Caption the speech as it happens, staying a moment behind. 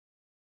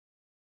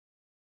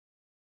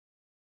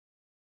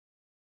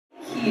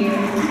you.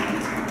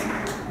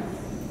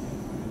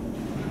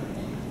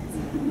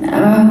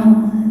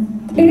 Now,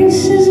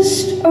 this is a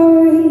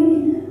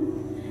story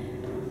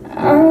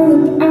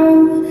all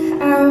about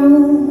how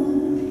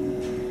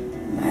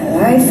my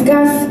life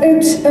got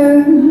flipped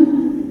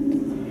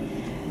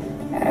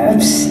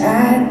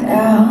upside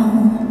down,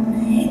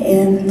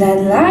 and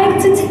I'd like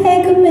to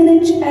take a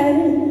minute,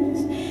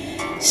 just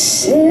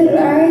sit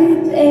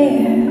right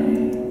there,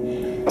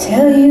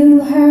 tell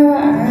you how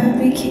I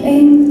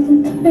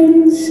became the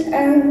prince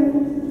of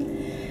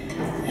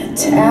a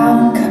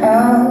town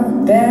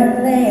called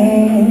Bel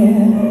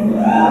Air.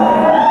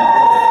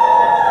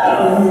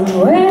 In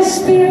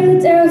West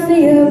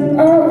Philadelphia,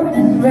 born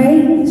and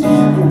raised,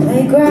 on the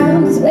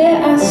playground is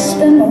where I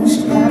spend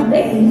most of my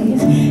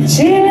days.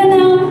 Chilling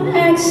out,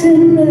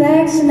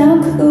 relaxing,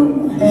 I'm cool,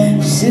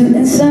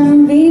 shooting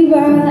some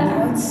b-ball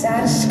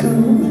outside of school,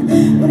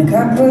 when a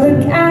couple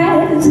of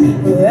guys who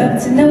were up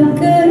to no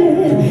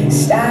good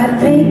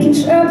started making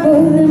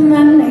trouble in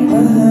my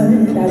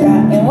neighborhood. I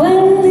got in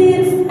one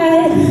little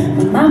fight,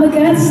 my mama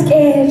got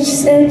scared. She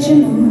said, "You're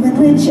moving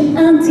with your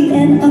auntie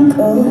and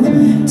uncle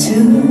to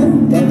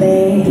Bel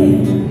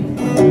Air."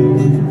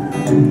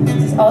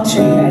 It's all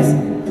true, guys.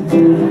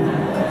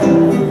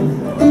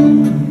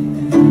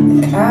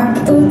 The car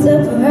pulled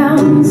up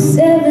around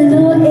 7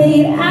 or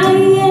 8. I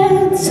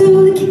yelled to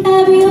the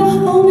cab, "You're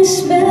home, you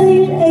smell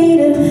you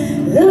later."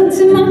 Looked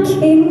to my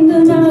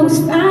kingdom, I was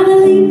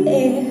finally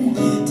there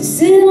to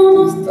sit on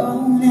the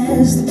throne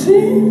as the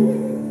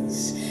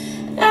prince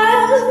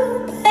of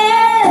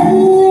Bel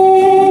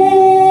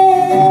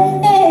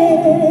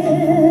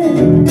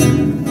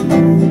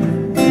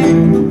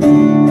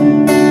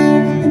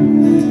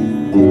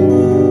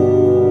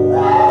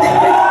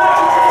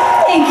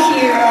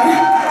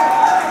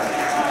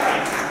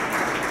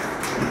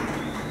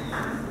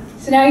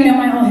Now you know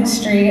my whole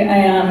history.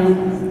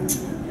 I'm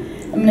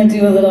gonna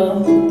do a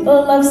little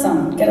love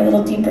song, get a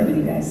little deeper with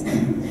you guys.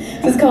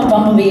 This is called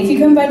Bumblebee. If you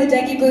come by the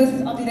Decky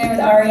booth, I'll be there with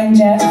Ari and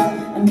Jeff.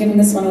 I'm giving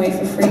this one away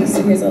for free,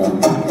 so here's a little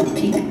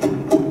peek.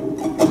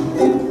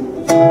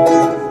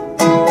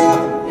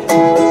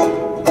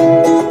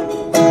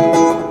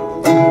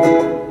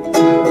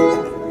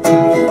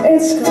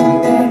 Let's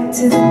go back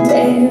to the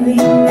day we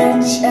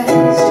met.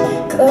 Just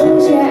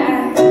close your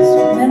eyes.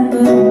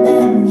 Remember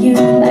when you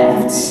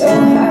laughed so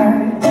hard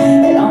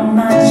at all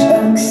my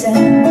jokes,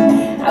 and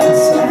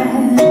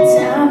outside the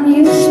time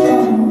you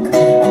spoke, I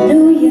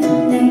knew your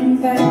name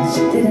but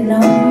you didn't know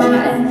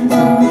mine.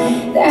 No,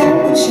 that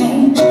would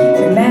change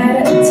in a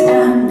matter of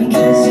time,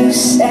 because you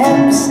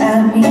sat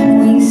beside me and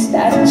we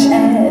started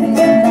chatting,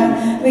 and I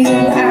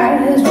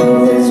realized what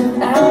was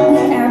about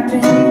to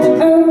happen.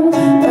 Oh,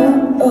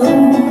 oh, oh,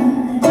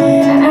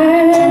 I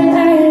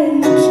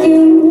like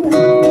you.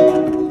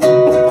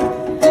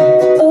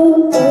 Oh,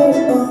 oh,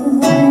 oh,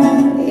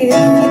 if you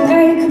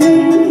like me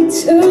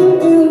too.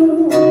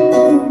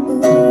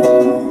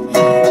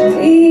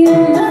 Be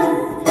mine,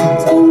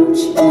 don't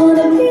you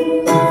wanna be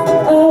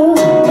mine? Oh,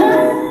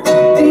 mine,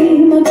 be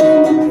my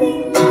baby, be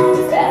my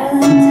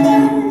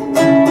Valentine,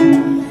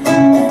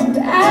 and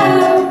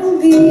I'll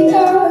be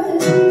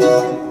yours.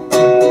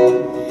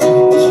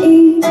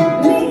 Keep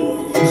me,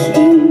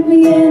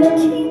 and I'll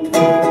keep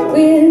you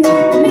with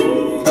me.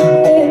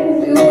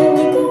 Everywhere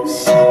we go,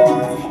 so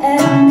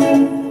happy,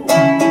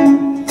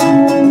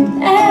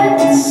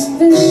 that's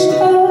for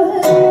sure.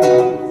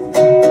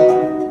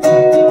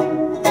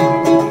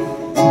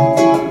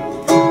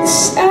 The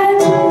sun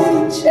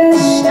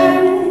just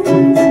shines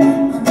on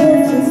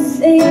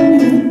everything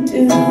you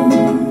do,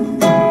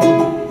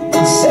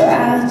 so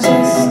I'll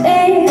just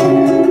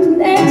stand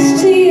next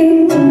to you,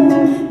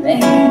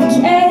 maybe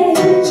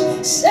catch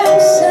some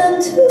sun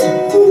too.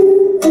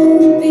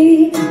 Be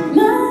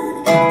mine,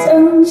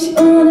 don't you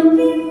wanna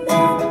be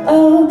mine?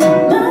 Oh,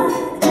 mine,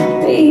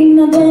 be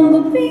my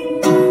bumblebee,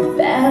 my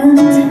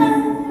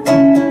Valentine,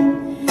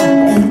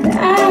 and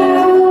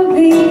I'll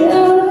be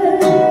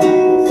yours.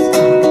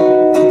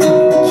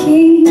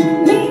 Keep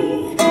me,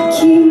 and I'll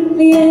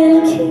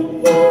keep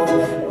you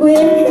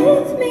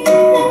with me.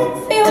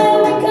 Everywhere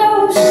we go,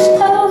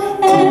 so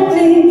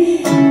happy,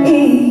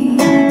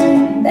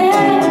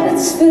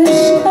 that's for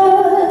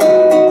sure.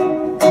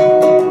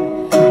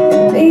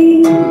 Be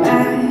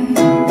mine,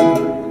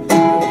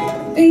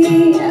 be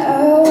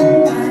all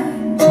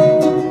mine,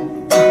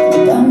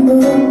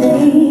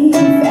 bumblebee,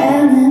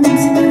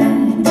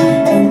 Valentine,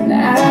 and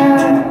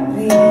I'll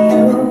be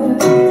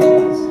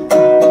yours.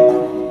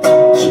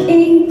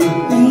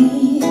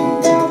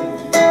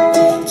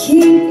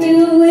 Keep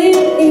you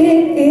with me,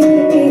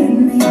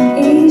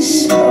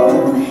 so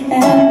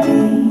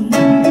happy,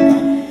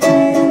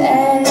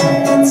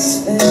 that's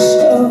for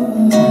sure.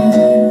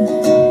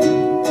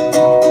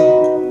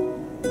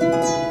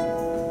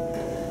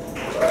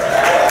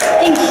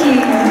 Thank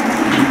you.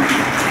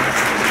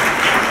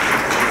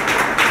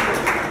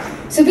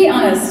 So be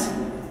honest,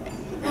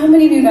 how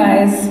many of you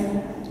guys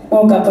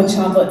woke up with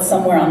chocolate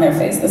somewhere on their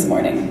face this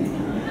morning?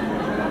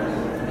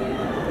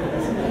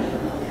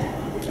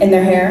 In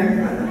their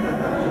hair?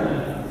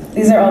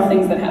 These are all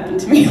things that happened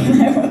to me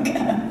when I woke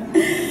up.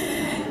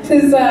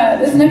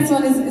 This next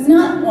one is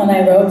not one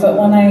I wrote, but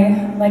one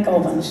I like a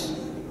whole bunch.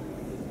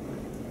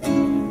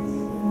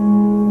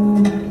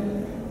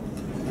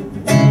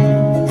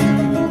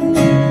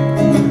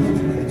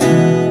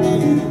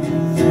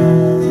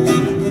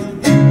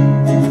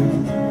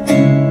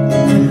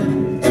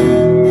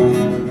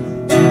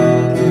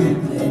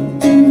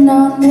 Written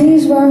on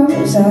these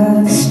words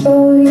are the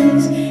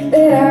stories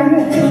that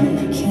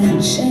I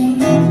can't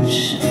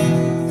change.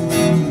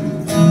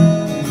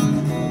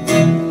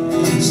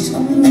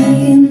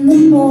 In the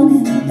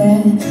morning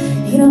that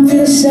he don't feel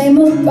the same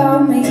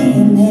about me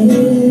in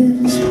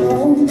his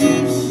bones.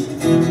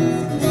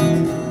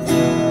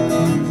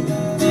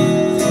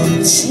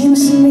 It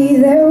seems to me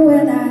that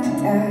when I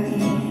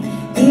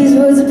die, these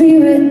words will be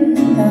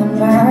written on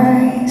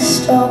my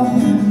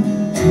stone,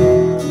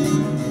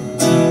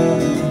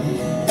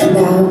 and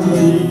I'll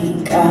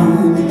be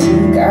gone,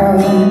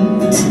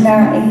 gone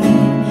tonight.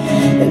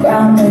 The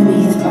ground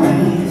beneath my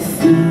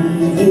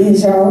feet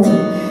is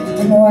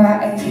open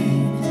wide.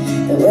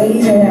 The way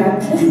that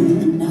I've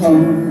been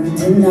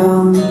holding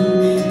on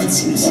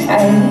too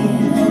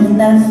tight, with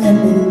nothing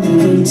in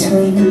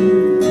between.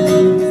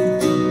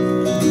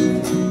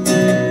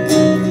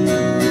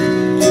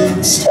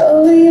 The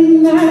story of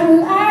my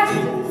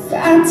life, I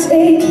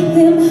take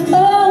him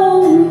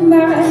home. I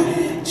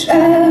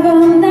drive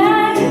all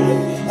night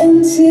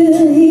until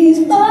he's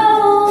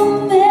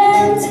home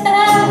in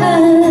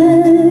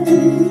time.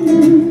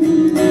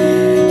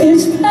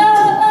 It's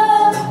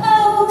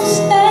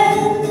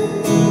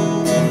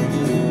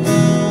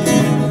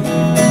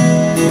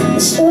the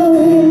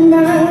story of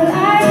my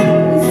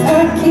life.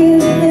 I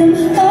give him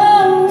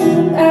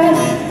home. I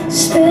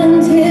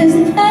spend his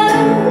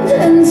love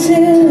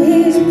until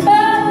he's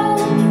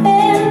home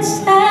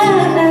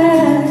inside.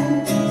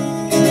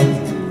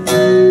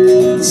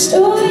 The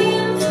story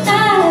of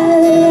my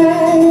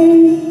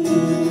life.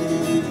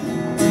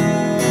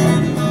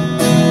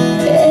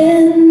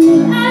 And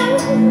now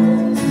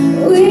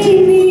we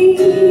need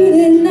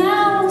it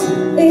now.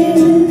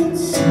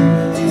 It's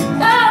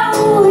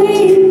all we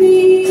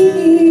need.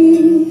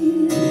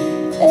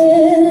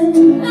 And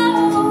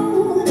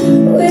now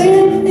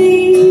we're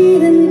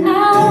bleeding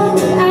out.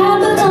 I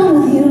belong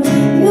with you,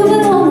 you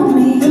belong with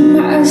me,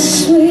 my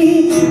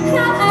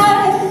sweetheart.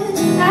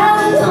 I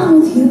belong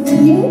with you,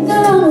 you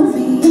belong with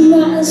me,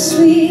 my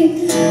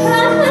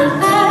sweetheart.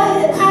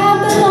 I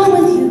belong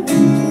with you,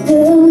 you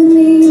belong with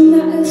me,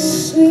 my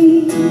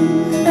sweetheart.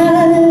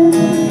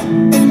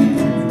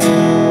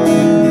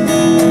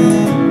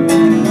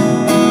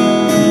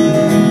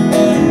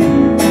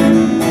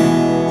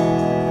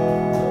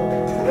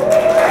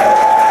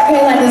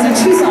 Okay, like those are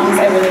two songs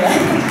I really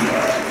like.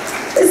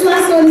 This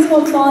last one is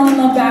called Falling in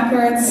Love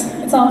Backwards.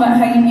 It's all about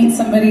how you meet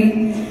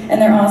somebody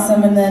and they're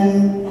awesome and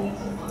then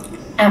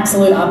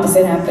absolute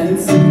opposite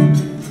happens.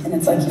 And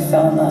it's like you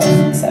fell in love,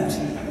 except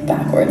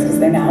backwards, because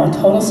they're now a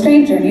total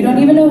stranger and you don't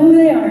even know who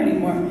they are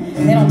anymore.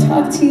 And they don't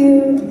talk to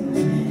you.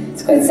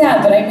 It's quite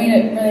sad, but I made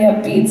it really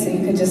upbeat so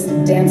you could just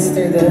dance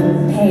through the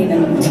pain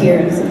and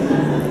tears.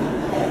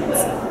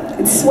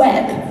 It's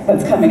sweat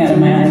that's coming out of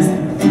my eyes.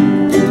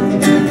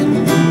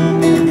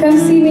 Come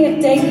see me at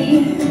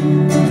Daggy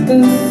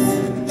booth.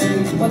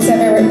 What's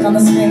ever written on the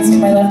screens to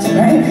my left and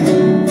right.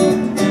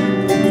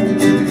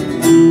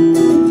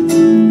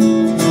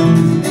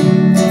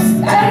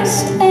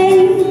 First day,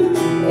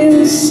 it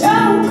was so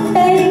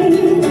great.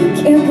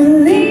 Can't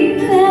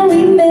believe that we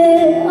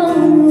met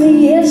only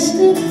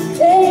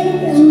yesterday.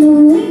 And the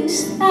weeks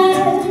I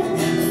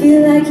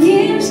feel like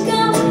years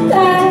gone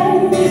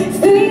by.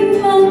 3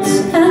 months,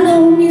 I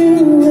know you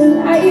a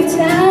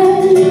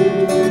lifetime.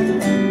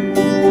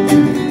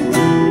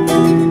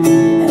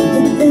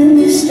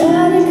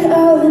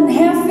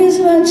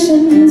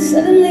 And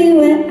suddenly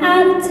we're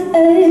out of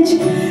touch.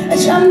 I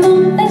try my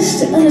best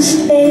to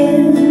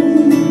understand.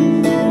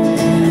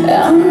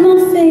 On my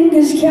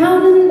fingers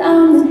counting on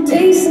the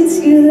days since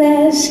you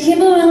last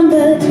came around,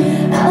 but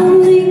I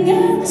only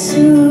got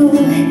 2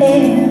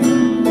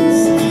 hands.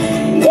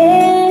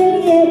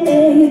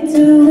 Yeah, you're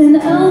doing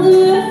all the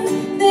right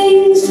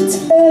things to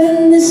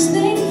turn this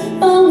thing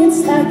on.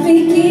 It's like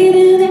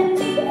beginning at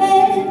the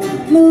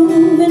end,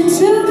 moving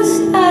to the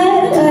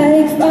side,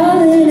 like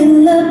falling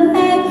in love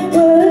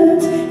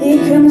backwards.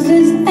 Here comes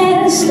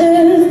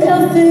disaster,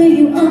 fell for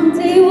you on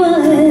day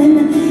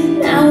one.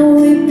 Now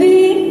we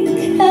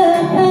become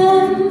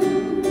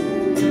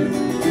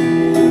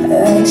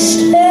like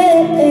strangers.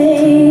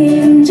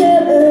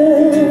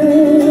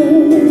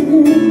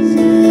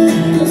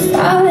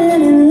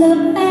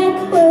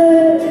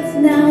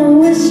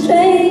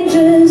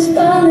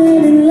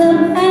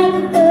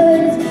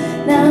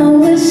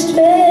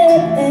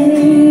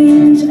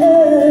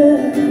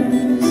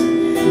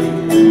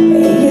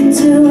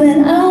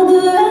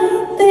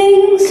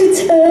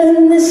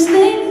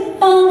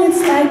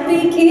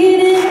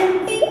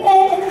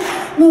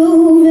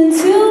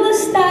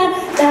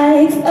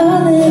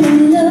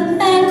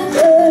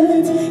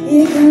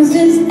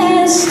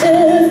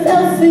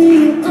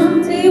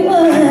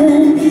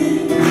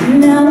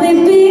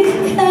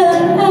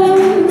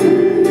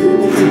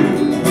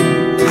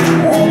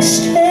 the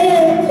street.